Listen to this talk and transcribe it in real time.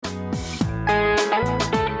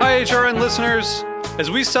HRN listeners.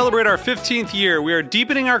 As we celebrate our 15th year, we are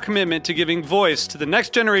deepening our commitment to giving voice to the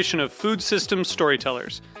next generation of food systems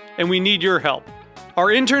storytellers, and we need your help. Our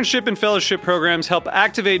internship and fellowship programs help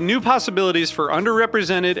activate new possibilities for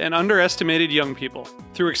underrepresented and underestimated young people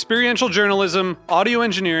through experiential journalism, audio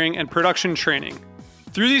engineering, and production training.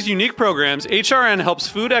 Through these unique programs, HRN helps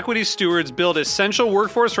food equity stewards build essential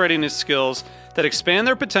workforce readiness skills that expand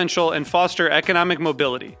their potential and foster economic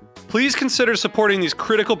mobility. Please consider supporting these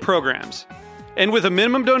critical programs. And with a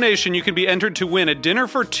minimum donation, you can be entered to win a dinner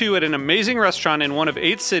for two at an amazing restaurant in one of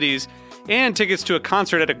 8 cities and tickets to a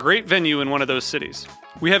concert at a great venue in one of those cities.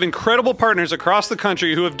 We have incredible partners across the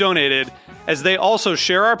country who have donated, as they also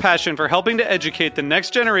share our passion for helping to educate the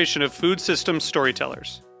next generation of food systems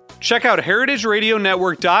storytellers. Check out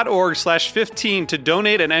heritageradionetwork.org/15 to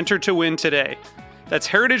donate and enter to win today. That's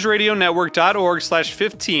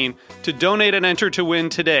heritageradionetwork.org/15 to donate and enter to win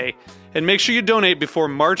today. And make sure you donate before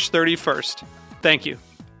March 31st. Thank you.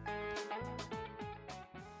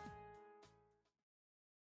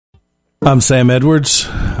 I'm Sam Edwards.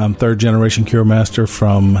 I'm third generation Cure Master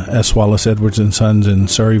from S. Wallace Edwards & Sons in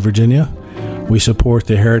Surrey, Virginia. We support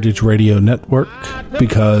the Heritage Radio Network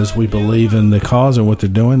because we believe in the cause and what they're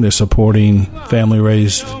doing. They're supporting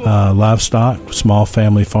family-raised livestock, small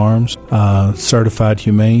family farms, certified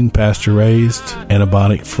humane, pasture-raised,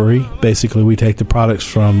 antibiotic-free. Basically, we take the products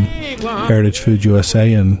from Heritage Food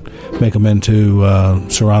USA and make them into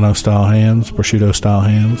Serrano-style hams, prosciutto-style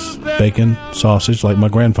hams, bacon, sausage, like my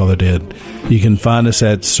grandfather did. You can find us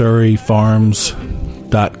at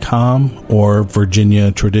surreyfarms.com or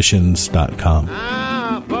virginiatraditions.com.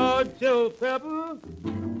 I bought your pepper.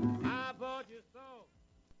 I bought your salt.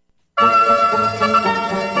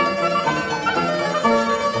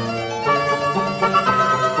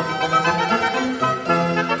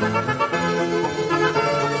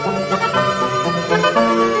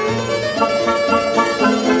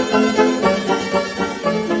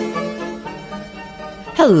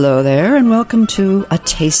 Hello there, and welcome to A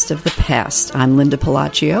Taste of the Past. I'm Linda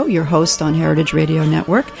Palacio, your host on Heritage Radio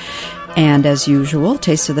Network. And as usual,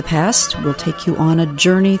 Taste of the Past will take you on a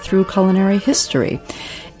journey through culinary history.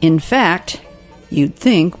 In fact, you'd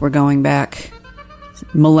think we're going back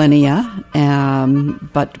millennia,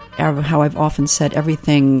 but how I've often said,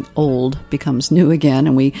 everything old becomes new again,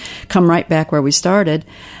 and we come right back where we started.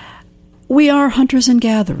 We are hunters and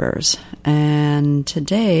gatherers, and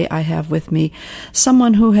today I have with me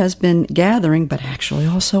someone who has been gathering, but actually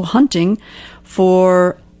also hunting,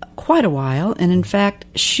 for quite a while, and in fact,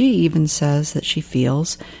 she even says that she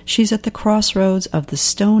feels she's at the crossroads of the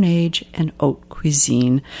Stone Age and haute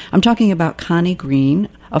cuisine. I'm talking about Connie Green,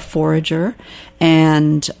 a forager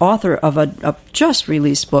and author of a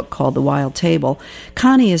just-released book called The Wild Table.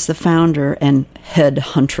 Connie is the founder and head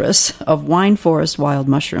huntress of Wine Forest Wild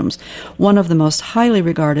Mushrooms, one of the most highly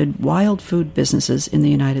regarded wild food businesses in the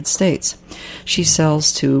United States. She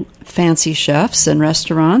sells to fancy chefs and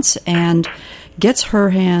restaurants and gets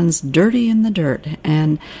her hands dirty in the dirt,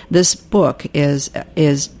 and this book is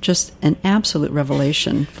just an absolute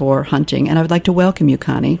revelation for hunting. And I would like to welcome you,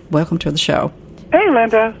 Connie. Welcome to the show. Hey,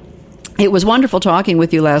 Linda. It was wonderful talking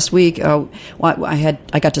with you last week. I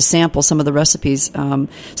got to sample some of the recipes.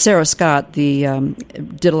 Sarah Scott did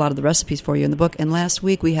a lot of the recipes for you in the book, and last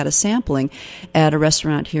week we had a sampling at a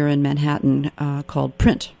restaurant here in Manhattan called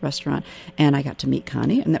Print Restaurant, and I got to meet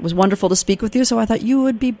Connie, and it was wonderful to speak with you, so I thought you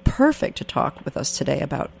would be perfect to talk with us today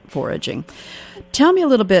about foraging. Tell me a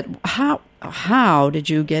little bit, how did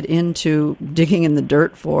you get into digging in the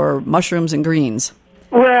dirt for mushrooms and greens?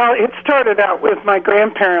 Well, it started out with my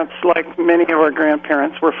grandparents, like many of our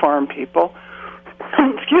grandparents were farm people.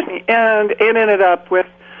 Excuse me. And it ended up with,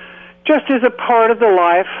 just as a part of the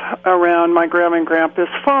life around my grandma and grandpa's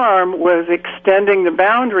farm, was extending the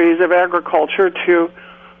boundaries of agriculture to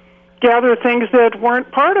gather things that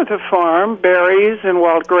weren't part of the farm, berries and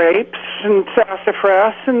wild grapes and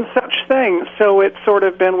sassafras and such things. So it's sort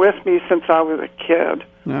of been with me since I was a kid.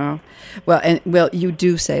 Oh. Well, you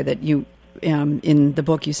do say that you... in the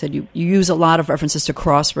book, you said you use a lot of references to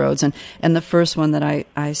crossroads, and the first one that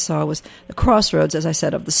I saw was the crossroads, as I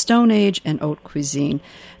said, of the Stone Age and haute cuisine.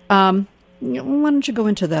 Why don't you go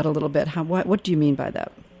into that a little bit? What do you mean by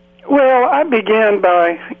that? Well, I began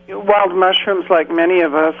by wild mushrooms, like many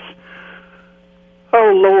of us.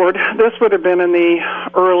 Oh, Lord, this would have been in the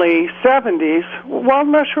early 70s. Wild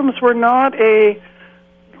mushrooms were not a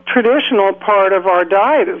traditional part of our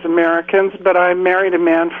diet as Americans, but I married a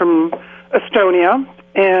man from Estonia,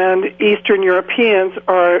 and Eastern Europeans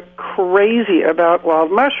are crazy about wild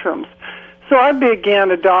mushrooms. So I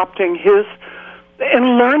began adopting his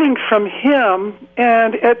and learning from him,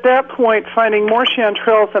 and at that point finding more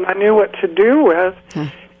chanterelles than I knew what to do with,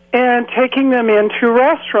 and taking them into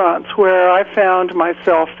restaurants where I found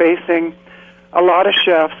myself facing a lot of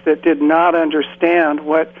chefs that did not understand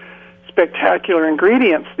what spectacular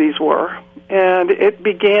ingredients these were. And it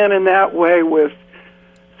began in that way with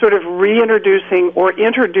sort of reintroducing or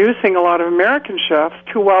introducing a lot of American chefs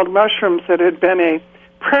to wild mushrooms that had been a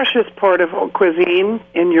precious part of cuisine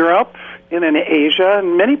in Europe and in Asia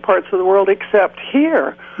and many parts of the world except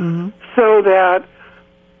here. Mm-hmm. So that,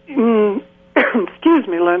 excuse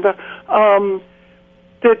me, Linda,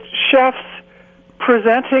 that chefs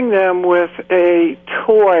presenting them with a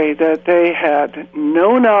toy that they had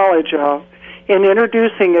no knowledge of and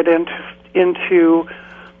introducing it into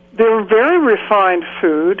their very refined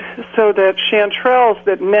food, so that chanterelles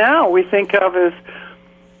that now we think of as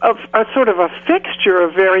a sort of a fixture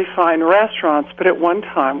of very fine restaurants, but at one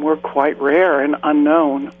time were quite rare and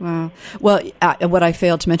unknown. Wow. Well, what I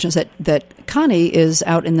failed to mention is that Connie is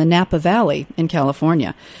out in the Napa Valley in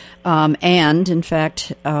California. And, in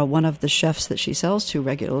fact, one of the chefs that she sells to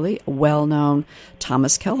regularly, well-known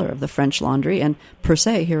Thomas Keller of the French Laundry and Per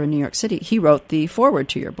Se here in New York City, he wrote the foreword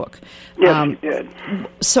to your book. Yes, he did.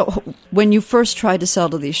 So when you first tried to sell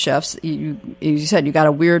to these chefs, you said you got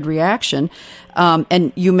a weird reaction,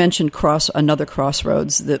 and you mentioned another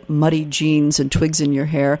crossroads, the muddy jeans and twigs in your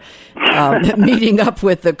hair, meeting up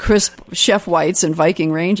with the crisp Chef Whites and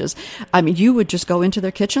Viking Ranges. I mean, you would just go into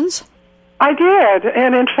their kitchens? I did,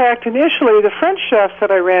 and in fact, initially, the French chefs that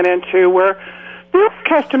I ran into were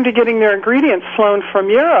accustomed to getting their ingredients flown from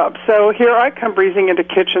Europe. So here I come breezing into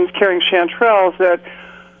kitchens carrying chanterelles that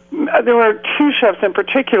there were two chefs in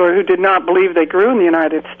particular who did not believe they grew in the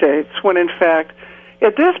United States, when in fact,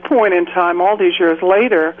 at this point in time, all these years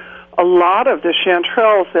later, a lot of the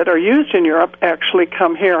chanterelles that are used in Europe actually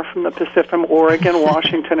come here from the Pacific, Oregon,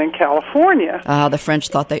 Washington, and California. The French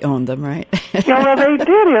thought they owned them, right? Yeah, well, they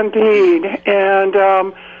did indeed.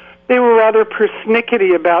 And they were rather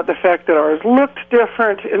persnickety about the fact that ours looked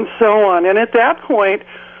different and so on. And at that point,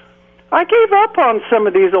 I gave up on some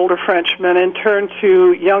of these older Frenchmen and turned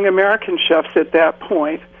to young American chefs at that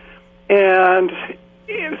point. And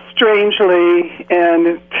strangely,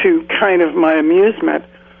 and to kind of my amusement,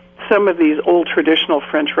 some of these old traditional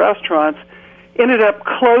French restaurants ended up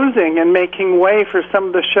closing and making way for some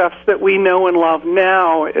of the chefs that we know and love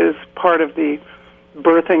now as part of the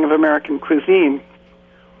birthing of American cuisine.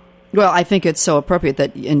 Well, I think it's so appropriate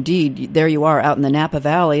that, indeed, there you are out in the Napa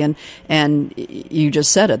Valley, and you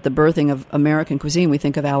just said it, the birthing of American cuisine. We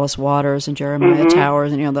think of Alice Waters and Jeremiah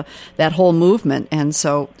Towers and, that whole movement. And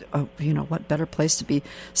so, what better place to be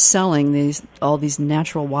selling all these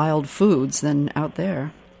natural wild foods than out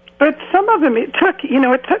there? But some of them, it took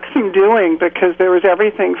some doing, because there was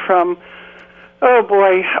everything from,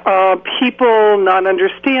 people not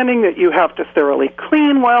understanding that you have to thoroughly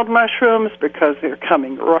clean wild mushrooms because they're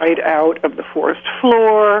coming right out of the forest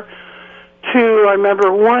floor, to, I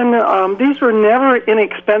remember these were never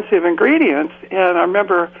inexpensive ingredients, and I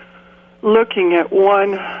remember looking at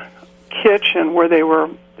one kitchen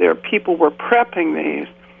where people were prepping these,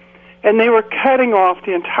 and they were cutting off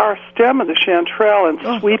the entire stem of the chanterelle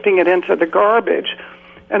and sweeping it into the garbage.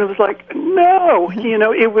 And it was like, no,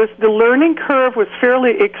 it was, the learning curve was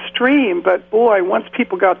fairly extreme, but boy, once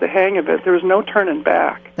people got the hang of it, there was no turning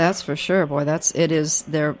back. That's for sure, boy.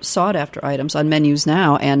 They're sought after items on menus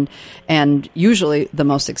now, and usually the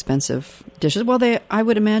most expensive dishes. Well, I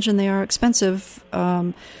would imagine they are expensive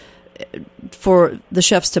for the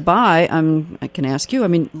chefs to buy. I can ask you. I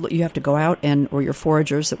mean, you have to go out or your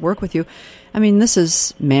foragers that work with you. I mean, this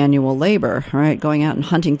is manual labor, right? Going out and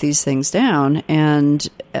hunting these things down, and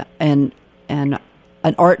an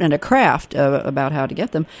art and a craft about how to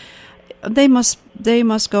get them. They must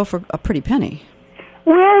go for a pretty penny.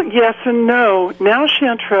 Well, yes and no. Now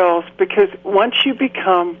chanterelles, because once you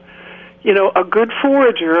become a good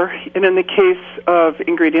forager, and in the case of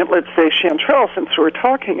ingredient, let's say chanterelle, since we're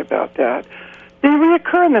talking about that, they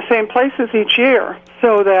reoccur in the same places each year,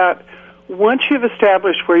 so that once you've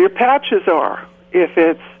established where your patches are,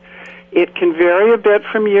 it can vary a bit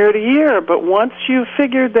from year to year, but once you've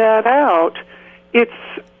figured that out, it's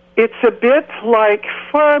a bit like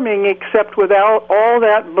farming, except without all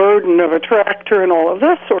that burden of a tractor and all of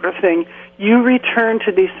this sort of thing. You return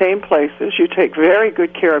to these same places. You take very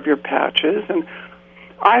good care of your patches. And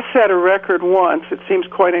I set a record once. It seems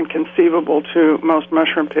quite inconceivable to most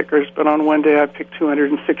mushroom pickers, but on one day I picked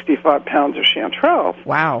 265 pounds of chanterelle.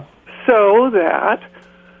 Wow. So that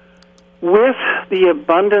with the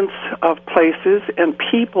abundance of places and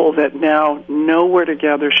people that now know where to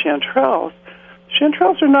gather chanterelles,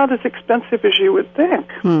 chanterelles are not as expensive as you would think.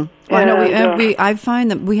 Well, I know I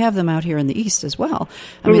find that we have them out here in the East as well.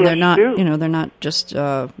 I mean, they're not, they're not just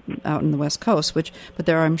out in the West Coast, but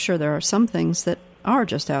I'm sure there are some things that are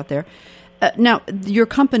just out there. Now, your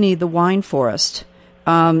company, The Wine Forest,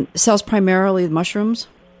 sells primarily mushrooms?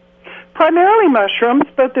 Primarily mushrooms,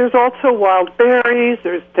 but there's also wild berries.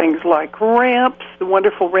 There's things like ramps, the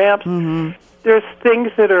wonderful ramps. Mm-hmm. There's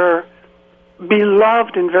things that are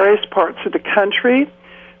beloved in various parts of the country.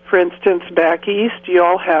 For instance, back east, you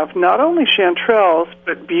all have not only chanterelles,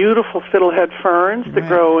 but beautiful fiddlehead ferns that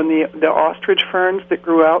grow in the ostrich ferns that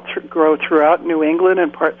grow throughout New England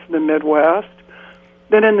and parts of the Midwest.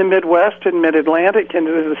 Then in the Midwest and Mid-Atlantic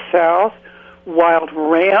into the South, wild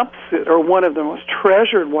ramps are one of the most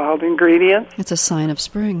treasured wild ingredients. It's a sign of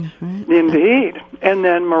spring, right? Indeed. And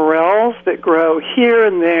then morels that grow here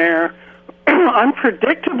and there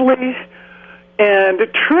unpredictably and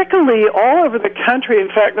trickily all over the country. In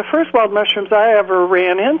fact, the first wild mushrooms I ever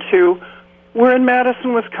ran into were in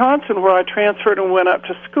Madison, Wisconsin, where I transferred and went up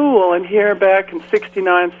to school. And here back in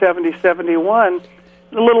 69, 70, 71,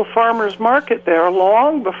 the little farmer's market there,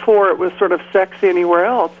 long before it was sort of sexy anywhere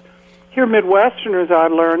else, here Midwesterners, I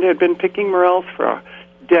learned, had been picking morels for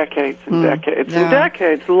decades and decades and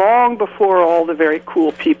decades, long before all the very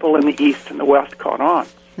cool people in the East and the West caught on.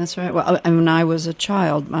 That's right. Well, when I was a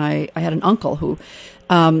child, I had an uncle who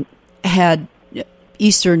had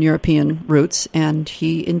Eastern European roots, and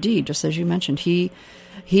he, indeed, just as you mentioned, he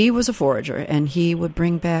was a forager, and he would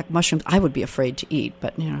bring back mushrooms I would be afraid to eat,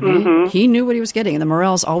 but he knew what he was getting, and the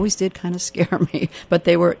morels always did kind of scare me, but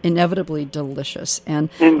they were inevitably delicious, and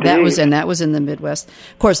that was in the Midwest.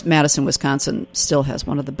 Of course, Madison, Wisconsin still has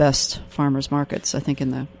one of the best farmers markets, I think,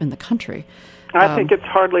 in the country. I think it's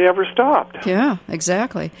hardly ever stopped. Yeah,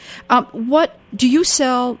 exactly. What do you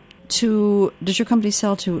sell to? Does your company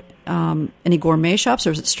sell to any gourmet shops,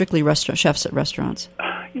 or is it strictly chefs at restaurants?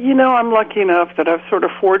 I'm lucky enough that I've sort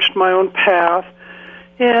of forged my own path.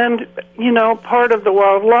 And, part of the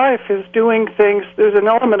wildlife is doing things. There's an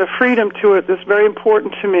element of freedom to it that's very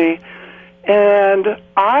important to me. And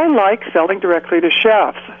I like selling directly to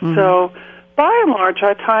chefs. Mm-hmm. So, by and large,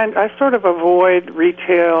 I sort of avoid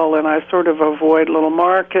retail, and I sort of avoid little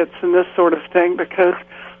markets and this sort of thing, because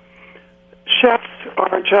chefs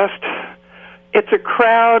are just... It's a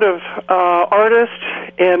crowd of artists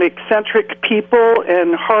and eccentric people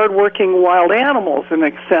and hardworking wild animals, in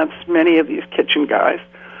a sense, many of these kitchen guys,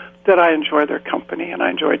 that I enjoy their company and I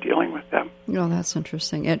enjoy dealing with them. Oh, that's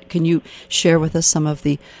interesting. And can you share with us some of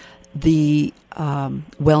the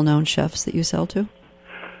well-known chefs that you sell to?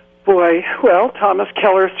 Boy, well, Thomas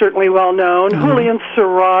Keller is certainly well-known. Mm-hmm. Julian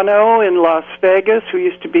Serrano in Las Vegas, who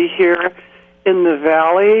used to be here in the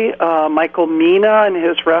Valley, Michael Mina and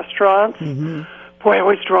his restaurants. Mm-hmm. Boy, I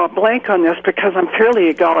always draw a blank on this because I'm fairly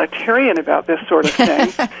egalitarian about this sort of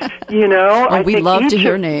thing. We love to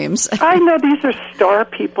hear names. I know these are star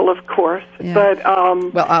people, of course, but...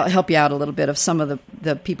 well, I'll help you out a little bit of some of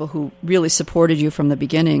the people who really supported you from the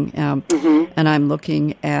beginning. Mm-hmm. And I'm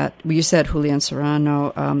looking at, you said Julian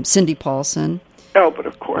Serrano, Cindy Paulson. Oh, but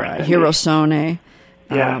of course. Hiro Sone,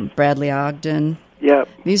 Bradley Ogden. Yep.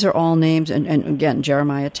 These are all names, and again,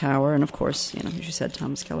 Jeremiah Tower, and of course, as you said,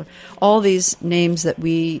 Thomas Keller. All these names that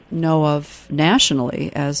we know of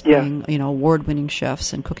nationally as being, award-winning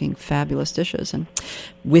chefs and cooking fabulous dishes, and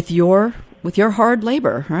with your hard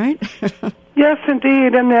labor, right? Yes,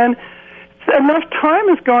 indeed. And then enough time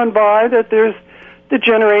has gone by that there's the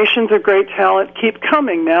generations of great talent keep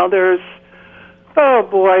coming. Now there's, oh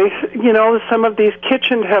boy, some of these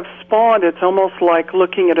kitchens have spawned. It's almost like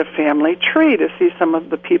looking at a family tree to see some of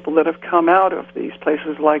the people that have come out of these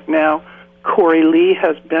places. Like now, Corey Lee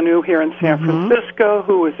has Benu here in San Francisco,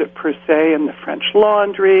 who was at Percé in the French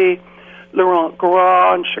Laundry, Laurent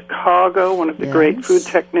Gras in Chicago, one of the great food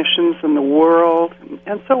technicians in the world,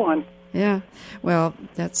 and so on. Yeah, well,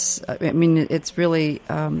 it's really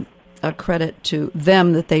a credit to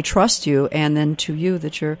them that they trust you, and then to you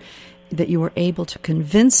that you were able to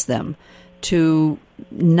convince them to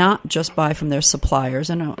not just buy from their suppliers.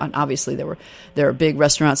 And obviously there are big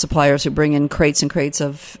restaurant suppliers who bring in crates and crates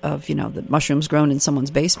of the mushrooms grown in someone's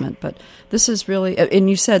basement. But this is really, and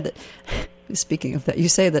you said that, speaking of that, you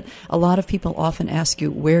say that a lot of people often ask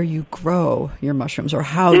you where you grow your mushrooms or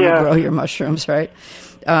how you grow your mushrooms, right?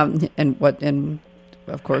 And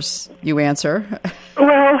of course you answer.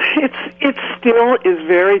 Well, it still is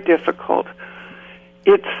very difficult.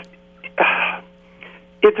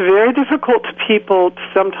 It's very difficult to people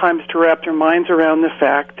sometimes to wrap their minds around the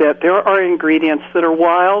fact that there are ingredients that are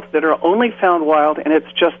wild, that are only found wild, and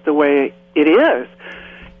it's just the way it is.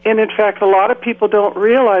 And in fact, a lot of people don't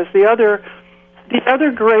realize the other The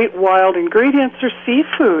other great wild ingredients are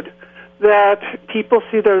seafood, that people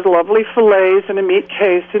see those lovely fillets in a meat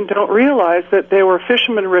case and don't realize that they were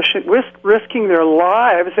fishermen risking their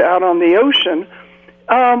lives out on the ocean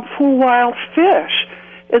for wild fish.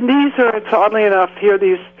 And these are, it's oddly enough, here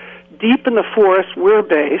these deep in the forest we're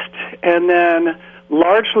based, and then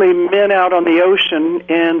largely men out on the ocean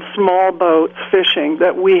in small boats fishing,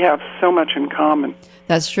 that we have so much in common.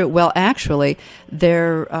 That's true. Well, actually,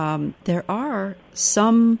 there are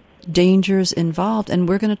some dangers involved, and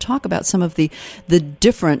we're going to talk about some of the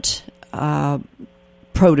different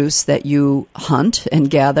produce that you hunt and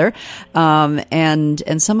gather,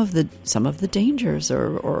 and some of the dangers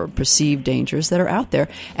or perceived dangers that are out there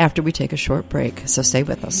after we take a short break. So stay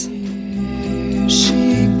with us.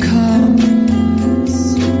 She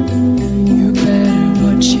comes, you better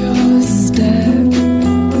watch your step.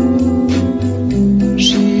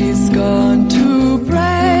 She's gone to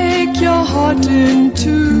break your heart in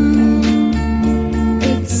two.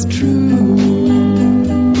 It's true.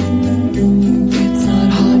 It's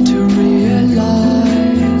not hard to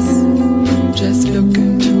realize. Just look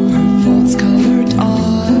into her false-colored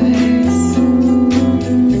eyes.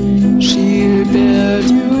 She'll build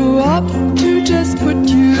you up to just put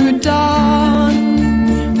you down.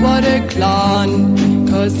 What a clown,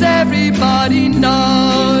 'cause everybody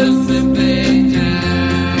knows the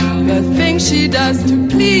things she does to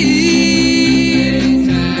please.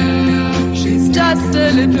 She's just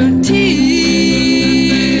a little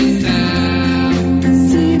tease.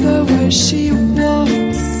 See the way she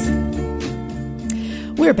walks.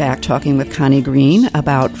 We're back talking with Connie Green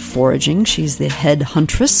about foraging. She's the head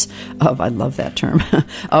huntress of, I love that term,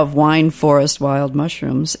 of wine forest wild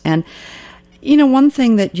mushrooms. And you know, one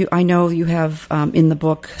thing that I know you have in the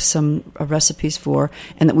book some recipes for,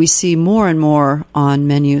 and that we see more and more on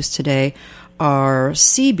menus today, are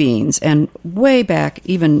sea beans. And way back,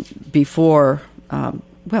 even before,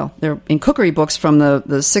 they're in cookery books from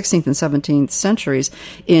the 16th and 17th centuries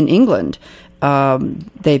in England.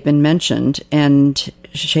 They've been mentioned, and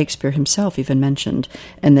Shakespeare himself even mentioned,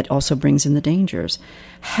 and that also brings in the dangers.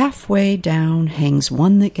 Halfway down hangs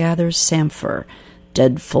one that gathers samphire,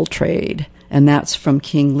 dreadful trade. And that's from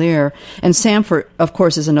King Lear. And samphire, of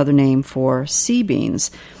course, is another name for sea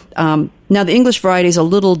beans. Now, the English variety is a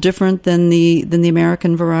little different than the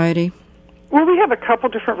American variety. Well, we have a couple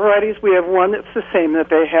different varieties. We have one that's the same that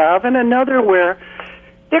they have, and another where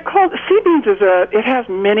they're called sea beans. It has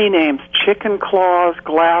many names: chicken claws,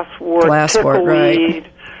 glasswort, pickleweed. Right.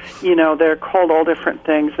 You know, they're called all different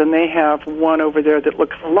things. And they have one over there that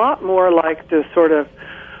looks a lot more like the sort of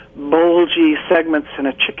bulgy segments in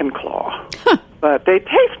a chicken claw, but they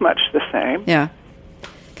taste much the same. Yeah,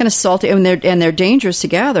 kind of salty, and they're dangerous to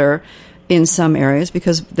gather in some areas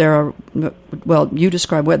because there are. Well, you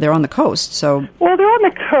describe where they're on the coast, so. Well, they're on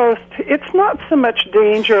the coast. It's not so much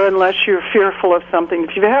danger unless you're fearful of something.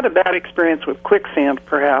 If you've had a bad experience with quicksand,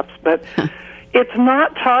 perhaps, but it's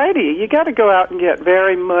not tidy. You got to go out and get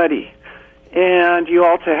very muddy, and you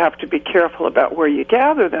also have to be careful about where you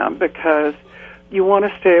gather them because you want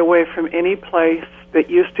to stay away from any place that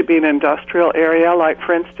used to be an industrial area, like,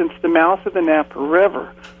 for instance, the mouth of the Napa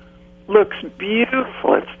River. Looks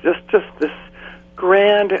beautiful. It's just this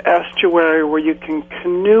grand estuary where you can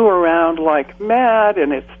canoe around like mad,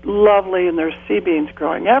 and it's lovely, and there's sea beans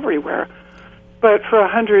growing everywhere. But for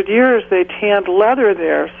 100 years, they tanned leather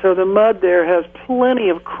there, so the mud there has plenty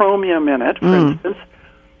of chromium in it, for instance.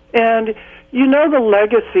 And you know the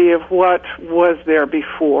legacy of what was there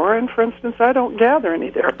before, and for instance, I don't gather any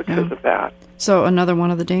there because of that. So another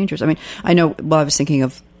one of the dangers. I mean, I know, well, I was thinking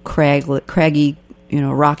of craggy,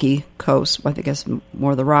 rocky coast. I guess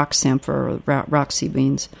more the rock samphire or rock sea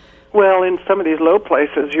beans. Well, in some of these low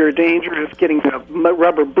places, your danger is getting the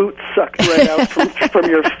rubber boots sucked right out from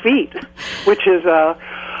your feet, which is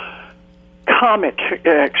comic,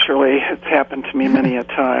 actually. It's happened to me many a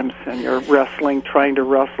times, and you're trying to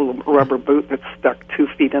wrestle a rubber boot that's stuck 2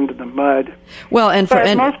 feet into the mud. Well,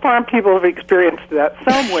 But most farm people have experienced that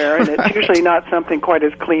somewhere, and it's usually not something quite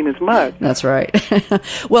as clean as mud. That's right.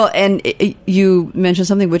 Well, and you mentioned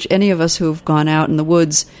something which any of us who've gone out in the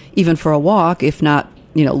woods, even for a walk, if not,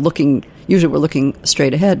 looking, usually we're looking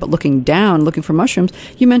straight ahead, but looking down, looking for mushrooms,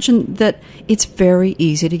 you mentioned that it's very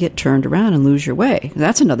easy to get turned around and lose your way.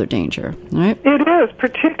 That's another danger, right? It is,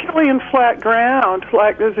 particularly in flat ground.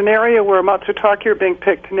 Like there's an area where matsutake are being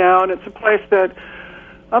picked now, and it's a place that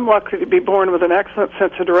I'm lucky to be born with an excellent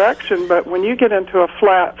sense of direction, but when you get into a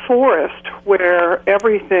flat forest where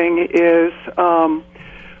everything is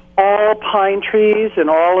all pine trees and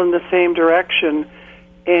all in the same direction,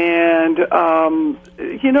 And,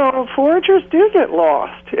 foragers do get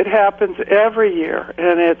lost. It happens every year.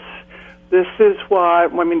 And this is why,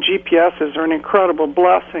 GPSs are an incredible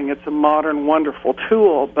blessing. It's a modern, wonderful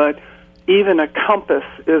tool, but even a compass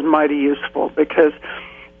is mighty useful because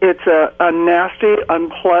it's a nasty,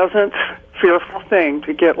 unpleasant, fearful thing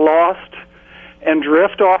to get lost and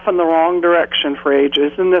drift off in the wrong direction for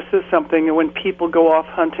ages. And this is something that when people go off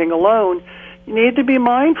hunting alone, you need to be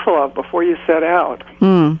mindful of before you set out.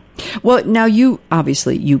 Well, now you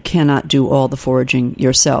cannot do all the foraging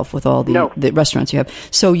yourself with all the restaurants you have.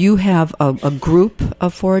 So you have a group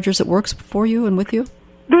of foragers that works for you and with you?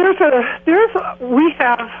 We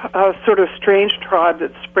have a sort of strange tribe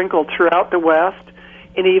that's sprinkled throughout the West,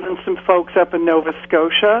 and even some folks up in Nova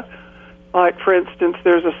Scotia. Like, for instance,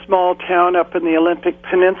 there's a small town up in the Olympic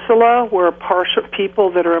Peninsula where partial people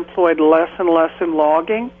that are employed less and less in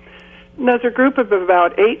logging. And there's a group of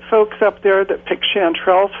about 8 folks up there that pick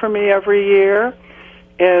chanterelles for me every year.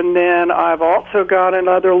 And then I've also got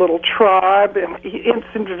another little tribe, and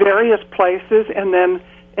it's in various places. And then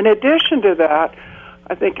in addition to that,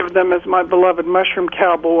 I think of them as my beloved mushroom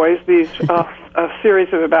cowboys, these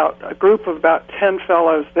a group of about 10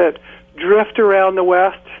 fellows that drift around the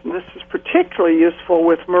West. And this is particularly useful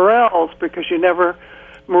with morels because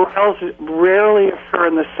morels rarely occur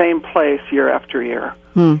in the same place year after year.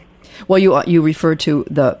 Well, you refer to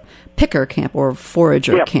the picker camp or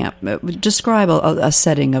forager camp. Describe a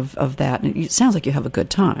setting of that. It sounds like you have a good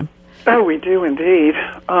time. Oh, we do indeed.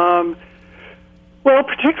 Well,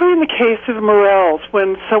 particularly in the case of morels,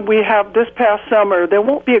 we have this past summer, there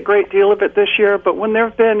won't be a great deal of it this year, but when there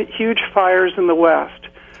have been huge fires in the West,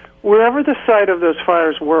 wherever the site of those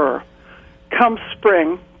fires were, come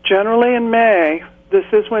spring, generally in May, this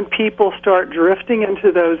is when people start drifting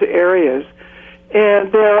into those areas.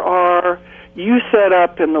 And you set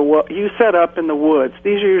up in the woods.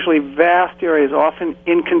 These are usually vast areas, often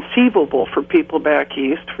inconceivable for people back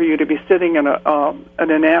east, for you to be sitting in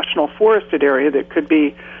a national forested area that could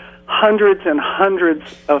be hundreds and hundreds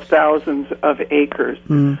of thousands of acres.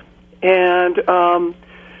 And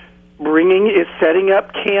setting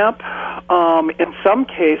up camp, in some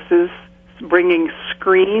cases bringing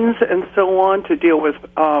screens and so on to deal with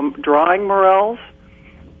drying morels,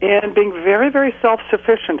 and being very, very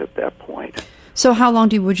self-sufficient at that point. So how long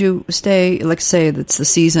would you stay, like say it's the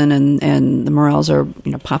season and the morels are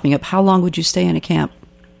popping up, how long would you stay in a camp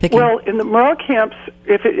picking? Well, in the morel camps,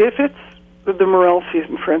 if it's the morel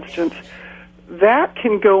season, for instance, that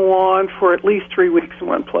can go on for at least 3 weeks in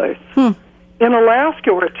one place. In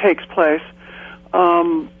Alaska, where it takes place,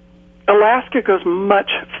 Alaska goes much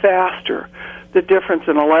faster. The difference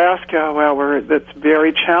in Alaska, however, that's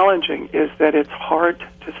very challenging is that it's hard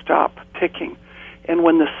to stop picking. And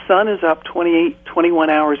when the sun is up 21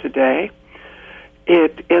 hours a day,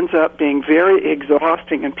 it ends up being very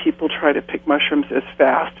exhausting, and people try to pick mushrooms as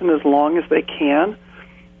fast and as long as they can.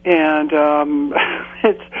 And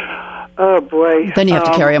it's, oh boy. Then you have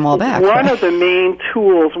to carry them all back. One of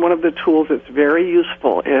the tools that's very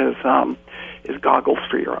useful is goggles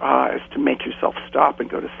for your eyes to make yourself stop and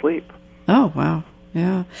go to sleep. Oh, wow.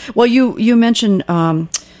 Yeah. Well, you mentioned as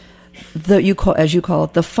you call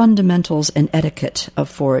it, the fundamentals and etiquette of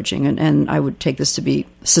foraging, and I would take this to be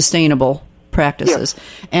sustainable practices. Yes.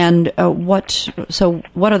 And what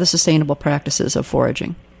are the sustainable practices of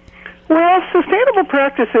foraging? Well, sustainable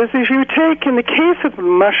practices is you take, in the case of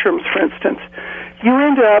mushrooms, for instance, you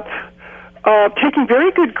end up taking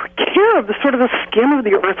very good care of the skin of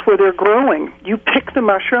the earth where they're growing. You pick the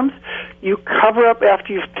mushrooms, you cover up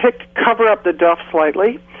after you've picked, cover up the duff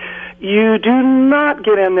slightly. You do not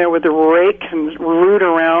get in there with a rake and root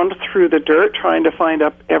around through the dirt trying to find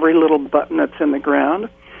up every little button that's in the ground.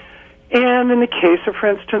 And in the case of, for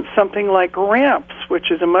instance, something like ramps, which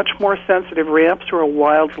is a much more sensitive, ramps or a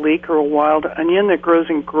wild leek or a wild onion that grows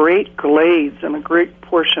in great glades in a great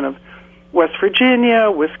portion of West Virginia,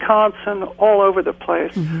 Wisconsin, all over the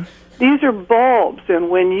place. Mm-hmm. These are bulbs, and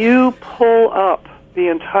when you pull up the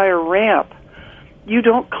entire ramp, you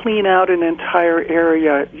don't clean out an entire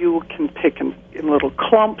area. You can pick in little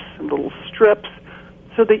clumps and little strips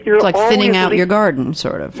so that you're it's like thinning out your garden,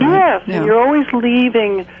 sort of. Right? Yes, yeah. And you're always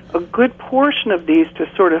leaving a good portion of these to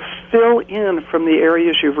sort of fill in from the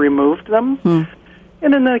areas you've removed them.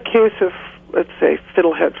 And in the case of, let's say,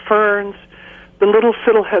 fiddlehead ferns, the little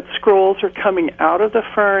fiddlehead scrolls are coming out of the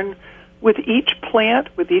fern. With each plant,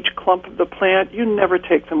 with each clump of the plant, you never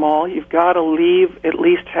take them all. You've got to leave at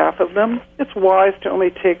least half of them. It's wise to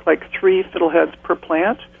only take like 3 fiddleheads per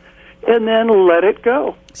plant, and then let it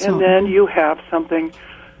go. And then you have something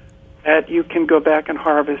that you can go back and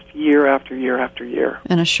harvest year after year after year.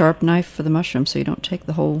 And a sharp knife for the mushroom, so you don't take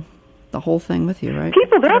the whole thing with you, right?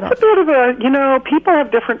 People, that's a bit of a, people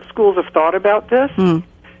have different schools of thought about this.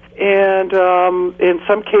 And in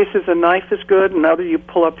some cases, a knife is good. In others, you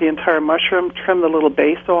pull up the entire mushroom, trim the little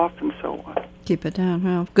base off, and so on. Keep it down.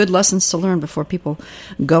 Well, good lessons to learn before people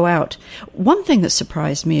go out. One thing that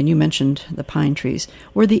surprised me, and you mentioned the pine trees,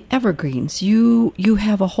 were the evergreens. You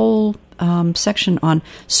have a whole section on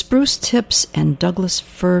spruce tips and Douglas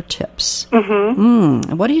fir tips.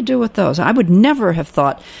 Mm-hmm. What do you do with those? I would never have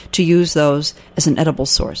thought to use those as an edible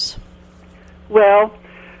source. Well,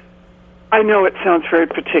 I know it sounds very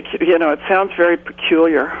particular. It sounds very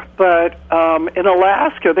peculiar. But in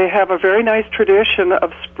Alaska, they have a very nice tradition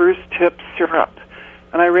of spruce tip syrup,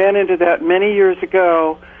 and I ran into that many years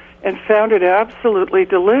ago and found it absolutely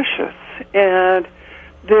delicious. And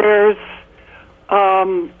there's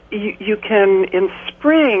you can, in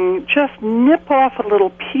spring, just nip off a little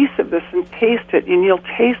piece of this and taste it, and you'll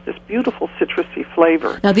taste this beautiful citrusy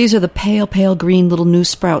flavor. Now, these are the pale green little new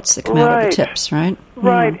sprouts that come out of the tips, right?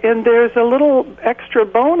 Right, and there's a little extra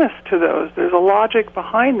bonus to those. There's a logic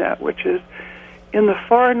behind that, which is in the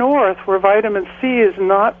far north, where vitamin C is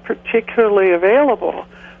not particularly available,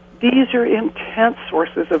 these are intense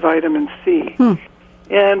sources of vitamin C.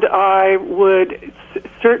 And I would,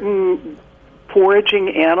 certain foraging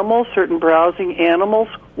animals, certain browsing animals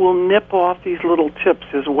will nip off these little tips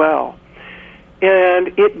as well.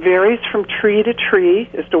 And it varies from tree to tree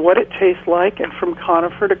as to what it tastes like and from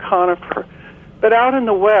conifer to conifer. But out in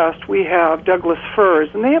the west, we have Douglas firs,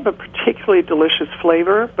 and they have a particularly delicious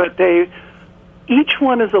flavor, but each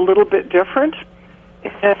one is a little bit different.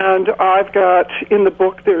 And I've got, in the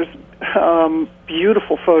book, there's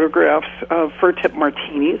beautiful photographs of fir tip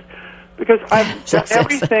martinis, because I've done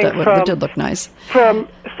everything that did look nice. From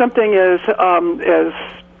something as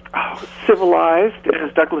civilized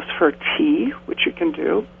as Douglas fir tea, which you can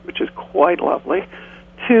do, which is quite lovely,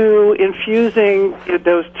 to infusing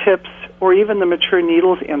those tips or even the mature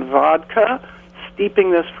needles in vodka,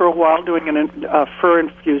 steeping this for a while, doing a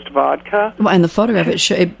fir-infused vodka. Well, and the photograph, it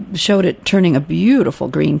showed it turning a beautiful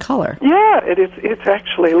green color. Yeah, it's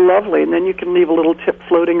actually lovely. And then you can leave a little tip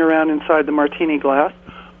floating around inside the martini glass.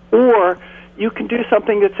 Or you can do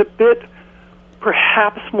something that's a bit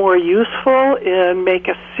perhaps more useful and make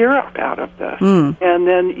a syrup out of this. And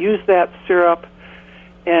then use that syrup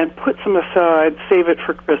and put some aside, save it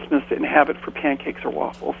for Christmas, and have it for pancakes or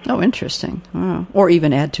waffles. Oh, interesting. Oh. Or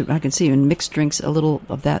even add to, I can see in mixed drinks, a little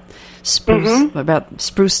of that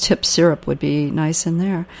spruce tip syrup would be nice in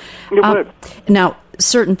there. It would. Now,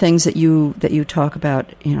 certain things that you talk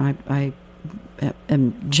about, I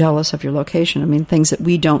am jealous of your location. I mean, things that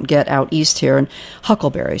we don't get out east here, and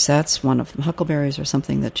huckleberries. That's one of them. Huckleberries are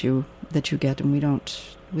something that you get, and we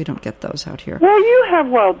don't get those out here. Well, you have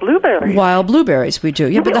wild blueberries. Wild blueberries, we do.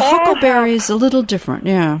 Yeah, but the huckleberry is a little different.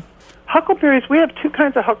 Yeah. Huckleberries. We have two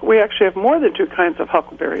kinds of We actually have more than two kinds of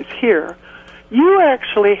huckleberries here. You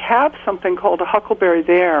actually have something called a huckleberry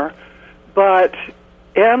there,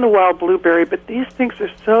 and the wild blueberry. But these things are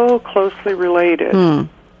so closely related.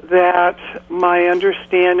 That my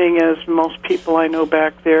understanding is most people I know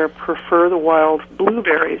back there prefer the wild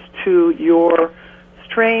blueberries to your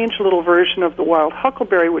strange little version of the wild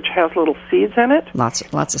huckleberry, which has little seeds in it. Lots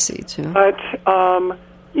of seeds, yeah. But,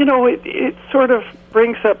 it sort of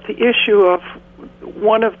brings up the issue of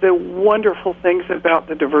one of the wonderful things about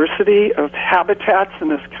the diversity of habitats in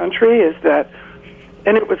this country is that,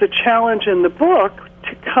 and it was a challenge in the book,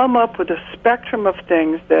 to come up with a spectrum of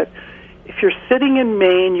things that if you're sitting in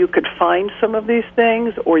Maine, you could find some of these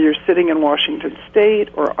things, or you're sitting in Washington State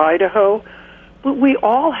or Idaho. But we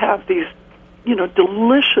all have these,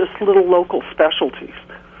 delicious little local specialties.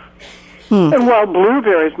 And wild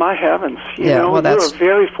blueberries, my heavens, we were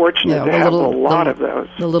very fortunate to have a lot of those.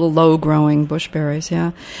 The little low-growing bushberries,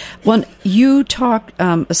 yeah. When you talked,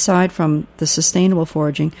 aside from the sustainable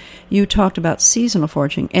foraging, you talked about seasonal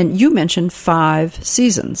foraging, and you mentioned 5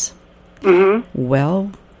 seasons. Mm-hmm.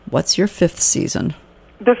 Well, what's your 5th season?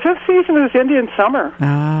 The 5th season is Indian summer.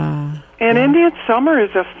 And Indian summer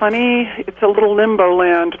is it's a little limbo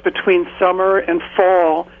land between summer and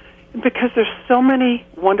fall, because there's so many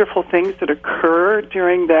wonderful things that occur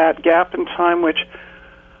during that gap in time, which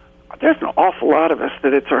there's an awful lot of us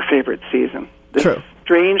that it's our favorite season. This True.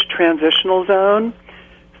 Strange transitional zone.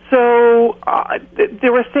 So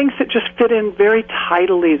there were things that just fit in very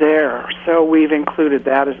tidily there, so we've included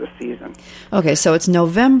that as a season. Okay, so it's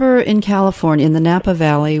November in California, in the Napa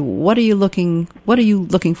Valley. What are you looking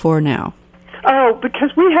for now? Oh,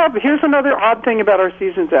 because here's another odd thing about our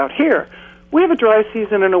seasons out here. We have a dry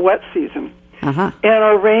season and a wet season. And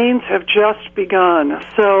our rains have just begun.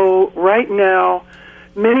 So right now,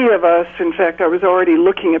 many of us, in fact, I was already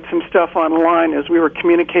looking at some stuff online as we were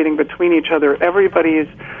communicating between each other. Everybody is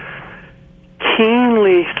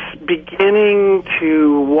keenly beginning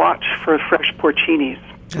to watch for fresh porcinis,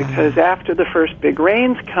 because after the first big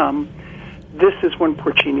rains come, this is when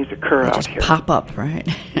porcinis occur out here. Pop up, right?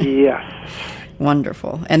 Yes.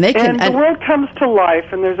 Wonderful. And they can. And the world comes to life,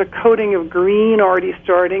 and there's a coating of green already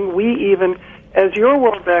starting. We even, as your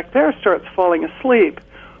world back there starts falling asleep,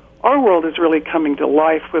 our world is really coming to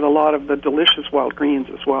life with a lot of the delicious wild greens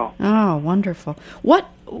as well. Oh, wonderful.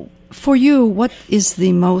 For you, what is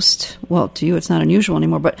the most, well, to you it's not unusual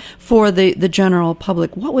anymore, but for the general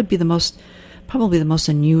public, what would be probably the most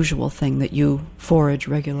unusual thing that you forage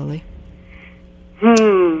regularly?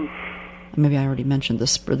 Maybe I already mentioned the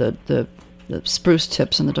spruce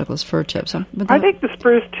tips and the Douglas fir tips. I think the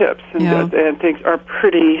spruce tips and things are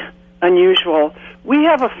pretty unusual. We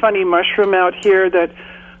have a funny mushroom out here that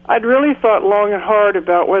I'd really thought long and hard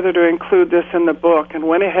about whether to include this in the book, and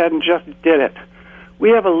went ahead and just did it. We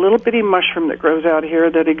have a little bitty mushroom that grows out here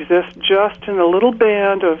that exists just in a little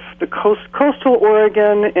band of the coastal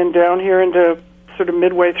Oregon and down here into sort of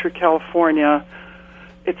midway through California.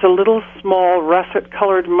 It's a little small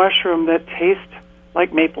russet-colored mushroom that tastes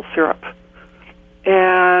like maple syrup.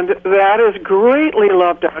 And that is greatly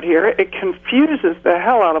loved out here. It confuses the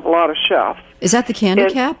hell out of a lot of chefs. Is that the candy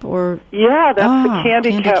cap? Or yeah, that's the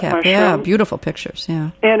candy cap mushroom. Yeah, beautiful pictures,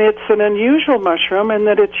 yeah. And it's an unusual mushroom in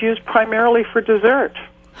that it's used primarily for dessert.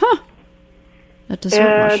 A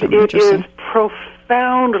dessert mushroom, and it is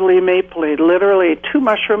profoundly mapley. Literally 2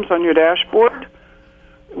 mushrooms on your dashboard,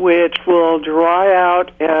 which will dry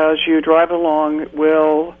out as you drive along,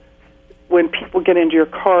 when people get into your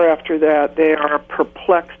car after that, they are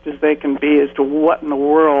perplexed as they can be as to what in the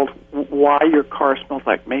world, why your car smells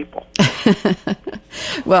like maple.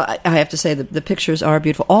 Well, I have to say the pictures are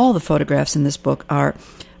beautiful. All the photographs in this book are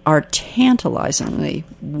tantalizingly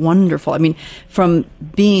wonderful. I mean, from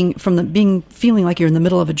feeling like you're in the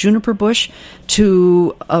middle of a juniper bush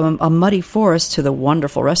to a muddy forest to the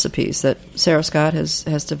wonderful recipes that Sarah Scott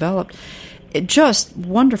has developed. Just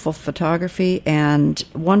wonderful photography and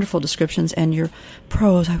wonderful descriptions, and your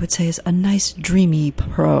prose, I would say, is a nice, dreamy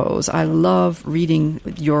prose. I love reading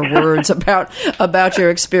your words about your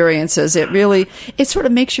experiences. It sort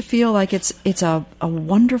of makes you feel like it's a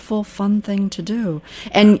wonderful, fun thing to do.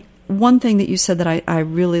 And one thing that you said that I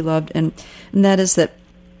really loved, and that is that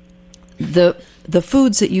the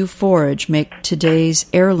foods that you forage make today's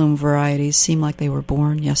heirloom varieties seem like they were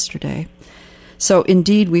born yesterday. So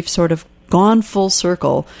indeed, we've sort of gone full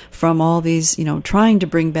circle from all these, trying to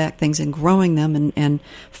bring back things and growing them and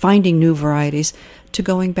finding new varieties to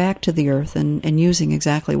going back to the earth and using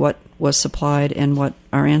exactly what was supplied and what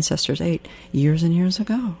our ancestors ate years and years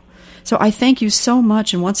ago. So I thank you so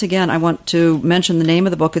much. And once again, I want to mention the name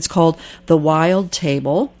of the book. It's called The Wild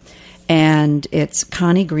Table, and it's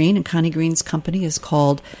Connie Green, and Connie Green's company is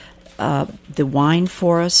called the Wine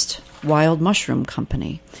Forest Wild Mushroom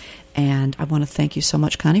Company. And I want to thank you so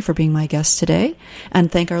much, Connie, for being my guest today, and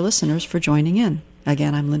thank our listeners for joining in.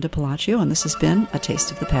 Again, I'm Linda Pelaccio, and this has been A Taste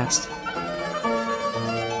of the Past.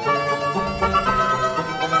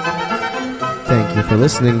 Thank you for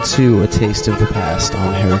listening to A Taste of the Past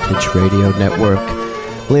on Heritage Radio Network.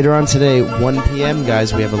 Later on today, 1 p.m.,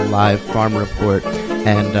 guys, we have a live farm report,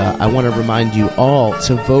 and I want to remind you all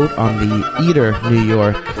to vote on the Eater New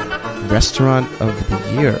York Restaurant of the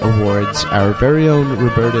Year Awards. Our very own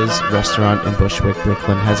Roberta's restaurant in Bushwick,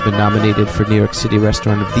 Brooklyn, has been nominated for New York City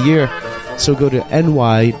Restaurant of the Year. So go to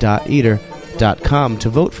ny.eater.com to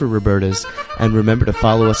vote for Roberta's, and remember to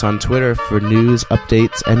follow us on Twitter for news,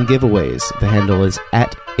 updates, and giveaways. The handle is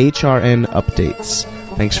 @HRN Updates.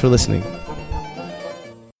 Thanks for listening.